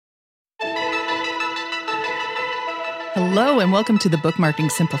Hello, and welcome to the Book Marketing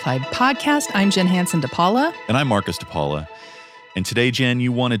Simplified podcast. I'm Jen Hansen DePaula. And I'm Marcus DePaula. And today, Jen,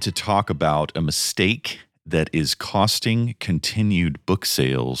 you wanted to talk about a mistake that is costing continued book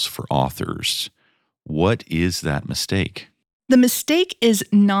sales for authors. What is that mistake? The mistake is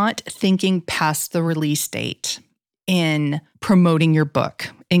not thinking past the release date in promoting your book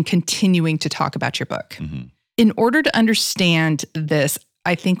and continuing to talk about your book. Mm-hmm. In order to understand this,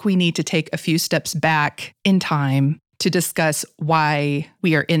 I think we need to take a few steps back in time to discuss why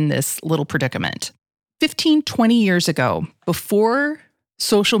we are in this little predicament. 15, 20 years ago, before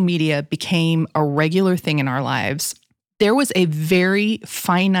social media became a regular thing in our lives, there was a very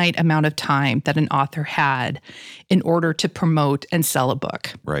finite amount of time that an author had in order to promote and sell a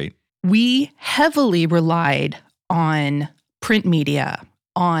book. Right. We heavily relied on print media,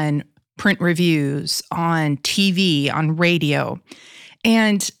 on print reviews, on TV, on radio.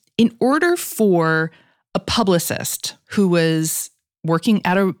 And in order for a publicist who was working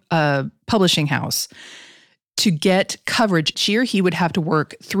at a publishing house to get coverage, she or he would have to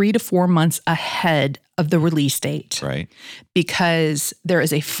work 3 to 4 months ahead of the release date. Right. Because there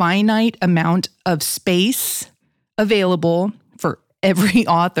is a finite amount of space available for every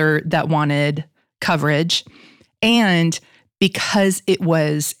author that wanted coverage. And because it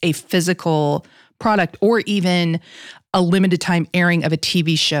was a physical product or even a limited time airing of a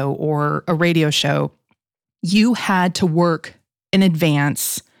TV show or a radio show, you had to work in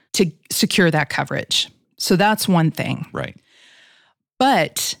advance to secure that coverage. So that's one thing. Right.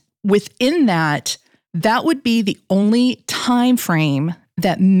 But within that, that would be the only time frame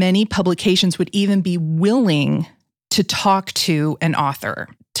that many publications would even be willing to talk to an author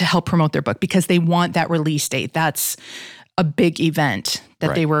to help promote their book because they want that release date. That's a big event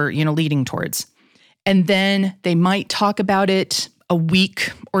that they were, leading towards. And then they might talk about it a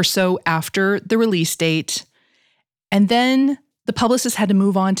week or so after the release date. And then the publicist had to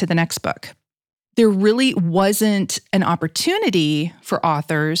move on to the next book. There really wasn't an opportunity for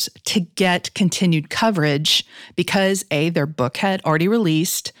authors to get continued coverage because A, their book had already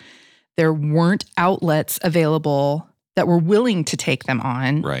released. There weren't outlets available that were willing to take them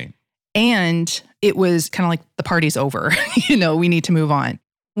on. Right. And it was kind of like the party's over. We need to move on.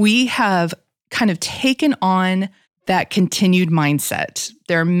 We have kind of taken on that continued mindset.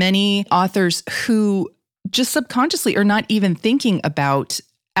 There are many authors who just subconsciously are not even thinking about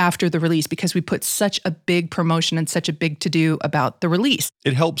after the release because we put such a big promotion and such a big to-do about the release.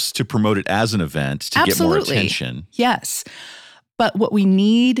 It helps to promote it as an event to get more attention. Yes. But what we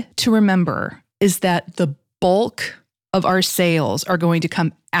need to remember is that the bulk of our sales are going to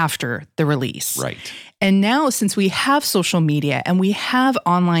come after the release. Right. And now, since we have social media and we have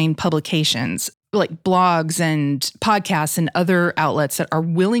online publications like blogs and podcasts and other outlets that are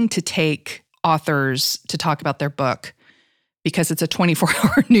willing to take authors to talk about their book because it's a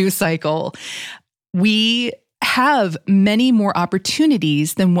 24-hour news cycle, we have many more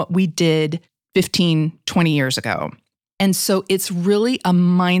opportunities than what we did 15, 20 years ago. And so it's really a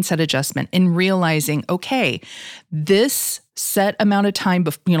mindset adjustment in realizing, okay, this set amount of time,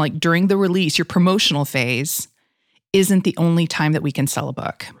 like during the release, your promotional phase, isn't the only time that we can sell a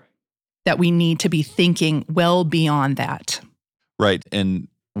book. That we need to be thinking well beyond that. Right. And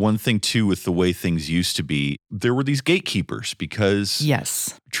one thing, too, with the way things used to be, there were these gatekeepers because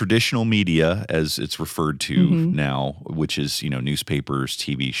traditional media, as it's referred to now, which is, newspapers,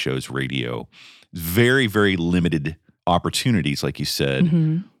 TV shows, radio, very, very limited opportunities, like you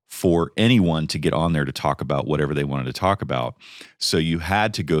said, for anyone to get on there to talk about whatever they wanted to talk about. So you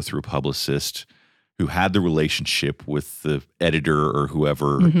had to go through a publicist who had the relationship with the editor or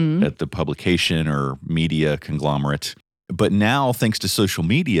whoever at the publication or media conglomerate. But now, thanks to social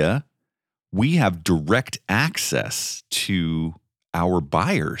media, we have direct access to our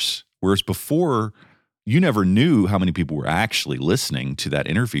buyers. Whereas before, you never knew how many people were actually listening to that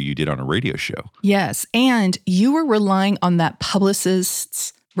interview you did on a radio show. Yes. And you were relying on that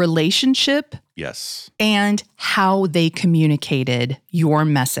publicist's relationship. Yes. And how they communicated your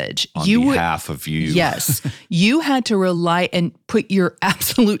message. On behalf of you. Yes. You had to rely and put your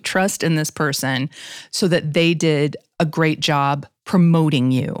absolute trust in this person so that they did a great job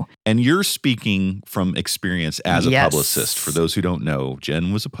promoting you. And you're speaking from experience as a publicist. For those who don't know,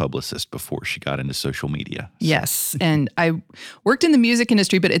 Jen was a publicist before she got into social media. So. Yes. And I worked in the music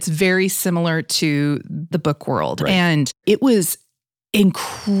industry, but it's very similar to the book world. Right. And it was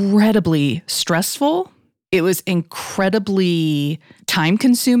incredibly stressful. It was incredibly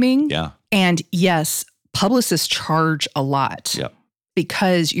time-consuming. Yeah. And yes, publicists charge a lot. Yeah.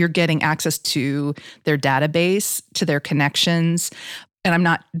 Because you're getting access to their database, to their connections. And I'm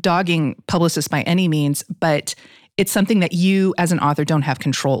not dogging publicists by any means, but It's something that you as an author don't have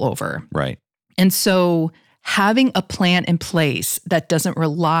control over. Right. And so having a plan in place that doesn't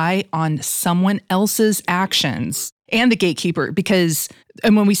rely on someone else's actions and the gatekeeper,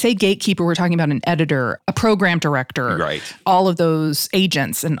 and when we say gatekeeper, we're talking about an editor, a program director, right, all of those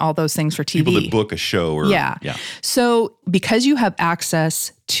agents and all those things for TV. People that book a show. Yeah. So because you have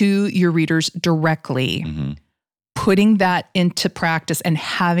access to your readers directly, putting that into practice and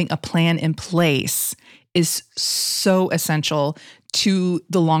having a plan in place is so essential to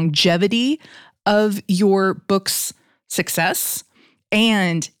the longevity of your book's success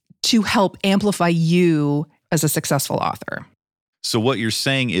and to help amplify you as a successful author. So what you're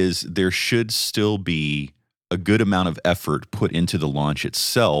saying is there should still be a good amount of effort put into the launch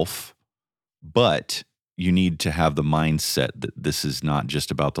itself, but you need to have the mindset that this is not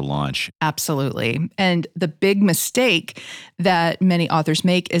just about the launch. Absolutely. And the big mistake that many authors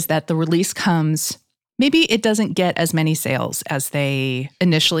make is that the release comes, maybe it doesn't get as many sales as they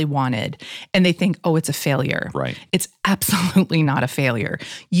initially wanted, and they think, oh, it's a failure. Right. It's absolutely not a failure.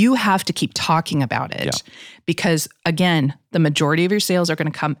 You have to keep talking about it because, again, the majority of your sales are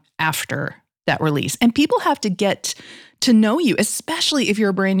going to come after that release. And people have to get to know you, especially if you're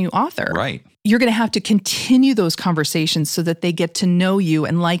a brand new author. Right. You're going to have to continue those conversations so that they get to know you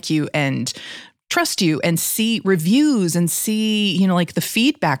and like you and trust you and see reviews and see, like the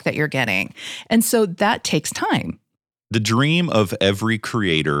feedback that you're getting. And so that takes time. The dream of every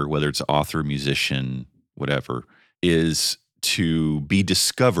creator, whether it's author, musician, whatever, is to be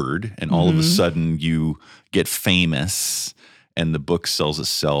discovered and all of a sudden you get famous and the book sells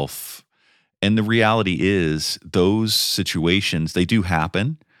itself. And the reality is those situations, they do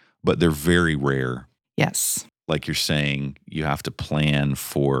happen, but they're very rare. Yes. Like you're saying, you have to plan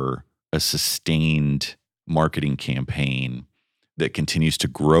for a sustained marketing campaign that continues to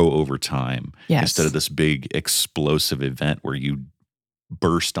grow over time instead of this big explosive event where you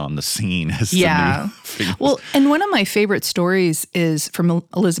burst on the scene as the new thing. Well, and one of my favorite stories is from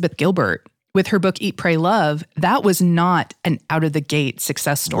Elizabeth Gilbert with her book Eat, Pray, Love. That was not an out-of-the-gate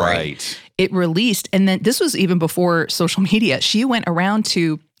success story. Right. It released, and then this was even before social media. She went around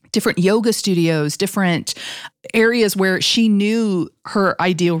to different yoga studios, different areas where she knew her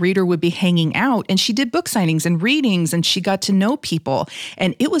ideal reader would be hanging out. And she did book signings and readings, and she got to know people.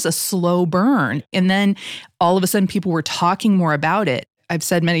 And it was a slow burn. And then all of a sudden, people were talking more about it. I've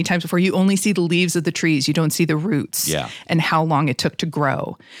said many times before, you only see the leaves of the trees. You don't see the roots and how long it took to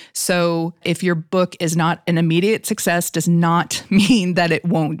grow. So if your book is not an immediate success, does not mean that it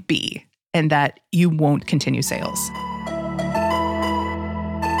won't be and that you won't continue sales.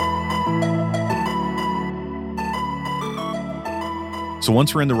 So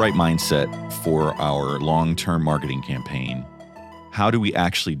once we're in the right mindset for our long-term marketing campaign, how do we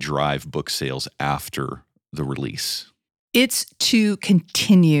actually drive book sales after the release? It's to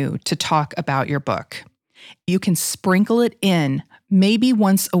continue to talk about your book. You can sprinkle it in maybe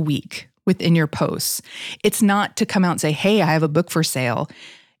once a week within your posts. It's not to come out and say, hey, I have a book for sale.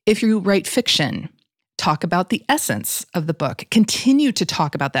 If you write fiction, talk about the essence of the book. Continue to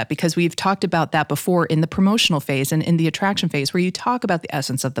talk about that because we've talked about that before in the promotional phase and in the attraction phase where you talk about the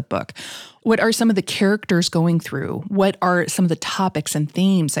essence of the book. What are some of the characters going through? What are some of the topics and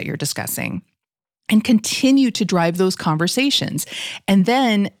themes that you're discussing? And continue to drive those conversations. And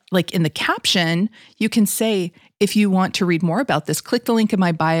then, like in the caption, you can say, if you want to read more about this, click the link in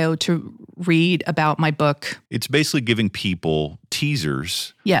my bio to read about my book. It's basically giving people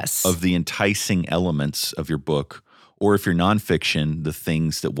teasers of the enticing elements of your book, or if you're nonfiction, the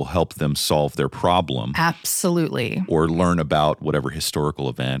things that will help them solve their problem. Absolutely. Or learn about whatever historical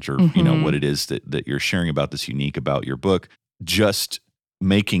event or what it is that you're sharing about that's unique about your book. Just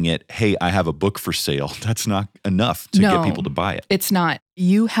making it, hey, I have a book for sale. That's not enough to get people to buy it. It's not.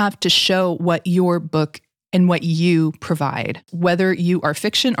 You have to show what your book and what you provide, whether you are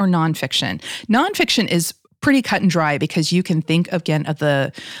fiction or nonfiction. Nonfiction is pretty cut and dry because you can think again of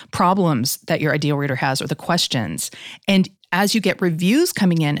the problems that your ideal reader has or the questions. And as you get reviews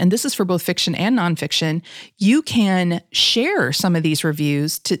coming in, and this is for both fiction and nonfiction, you can share some of these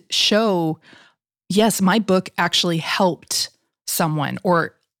reviews to show, yes, my book actually helped someone,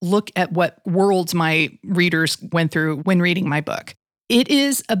 or look at what worlds my readers went through when reading my book. It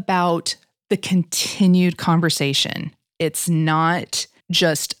is about the continued conversation. It's not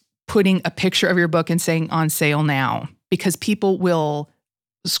just putting a picture of your book and saying on sale now, because people will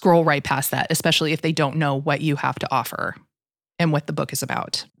scroll right past that, especially if they don't know what you have to offer and what the book is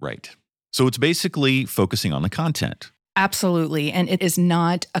about. Right. So it's basically focusing on the content. Absolutely. And it is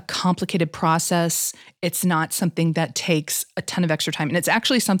not a complicated process. It's not something that takes a ton of extra time. And it's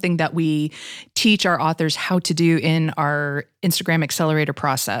actually something that we teach our authors how to do in our Instagram Accelerator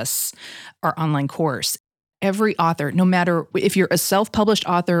process, our online course. Every author, no matter if you're a self-published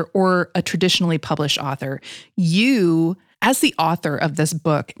author or a traditionally published author, you, as the author of this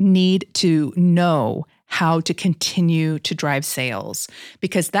book, need to know how to continue to drive sales,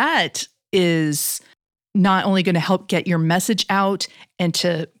 because that is not only going to help get your message out and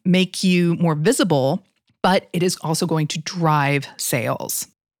to make you more visible, but it is also going to drive sales.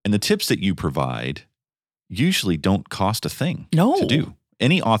 And the tips that you provide usually don't cost a thing to do.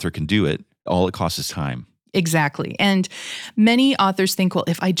 Any author can do it. All it costs is time. Exactly. And many authors think, well,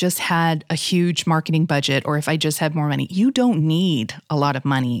 if I just had a huge marketing budget or if I just had more money, you don't need a lot of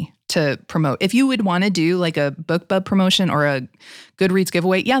money to promote. If you would want to do like a BookBub promotion or a Goodreads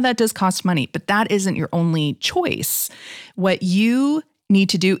giveaway, yeah, that does cost money, but that isn't your only choice. What you need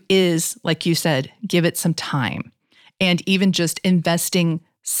to do is, like you said, give it some time, and even just investing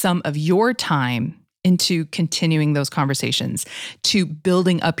some of your time into continuing those conversations, to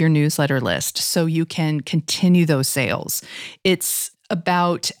building up your newsletter list so you can continue those sales. It's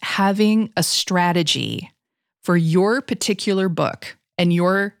about having a strategy for your particular book and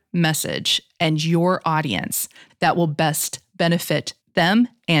your message and your audience that will best benefit them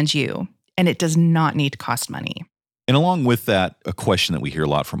and you. And it does not need to cost money. And along with that, a question that we hear a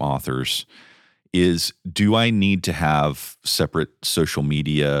lot from authors is, do I need to have separate social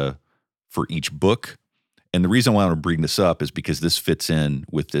media for each book? And the reason why I want to bring this up is because this fits in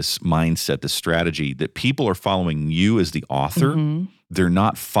with this mindset, this strategy that people are following you as the author. Mm-hmm. They're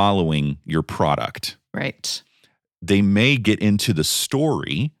not following your product. Right. They may get into the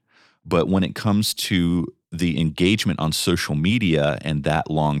story, but when it comes to the engagement on social media and that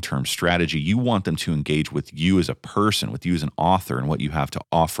long-term strategy, you want them to engage with you as a person, with you as an author and what you have to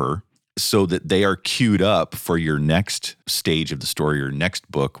offer, so that they are queued up for your next stage of the story, your next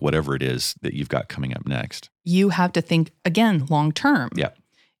book, whatever it is that you've got coming up next. You have to think, again, long-term. Yeah.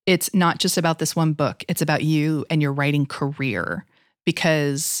 It's not just about this one book. It's about you and your writing career,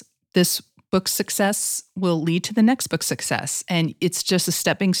 because this book's success will lead to the next book's success. And it's just a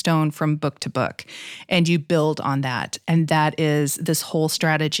stepping stone from book to book. And you build on that. And that is this whole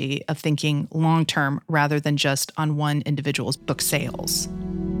strategy of thinking long-term rather than just on one individual's book sales.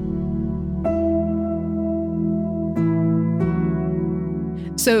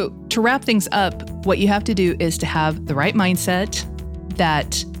 So to wrap things up, what you have to do is to have the right mindset,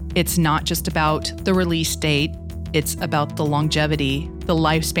 that it's not just about the release date. It's about the longevity, the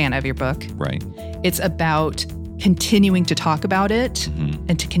lifespan of your book. Right. It's about continuing to talk about it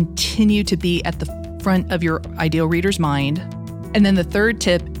and to continue to be at the front of your ideal reader's mind. And then the third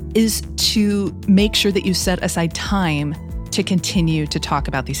tip is to make sure that you set aside time to continue to talk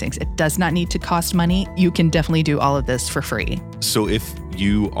about these things. It does not need to cost money. You can definitely do all of this for free. So if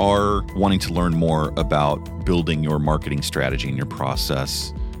you are wanting to learn more about building your marketing strategy and your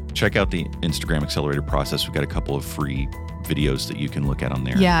process, check out the Instagram Accelerator process. We've got a couple of free videos that you can look at on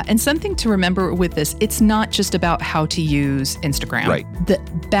there. Yeah, and something to remember with this, it's not just about how to use Instagram. Right. The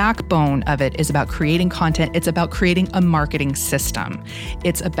backbone of it is about creating content. It's about creating a marketing system.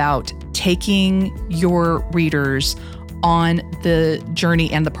 It's about taking your readers on the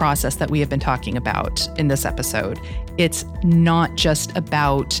journey and the process that we have been talking about in this episode. It's not just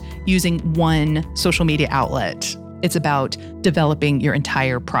about using one social media outlet. It's about developing your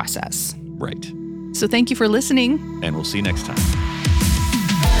entire process. Right. So thank you for listening. And we'll see you next time.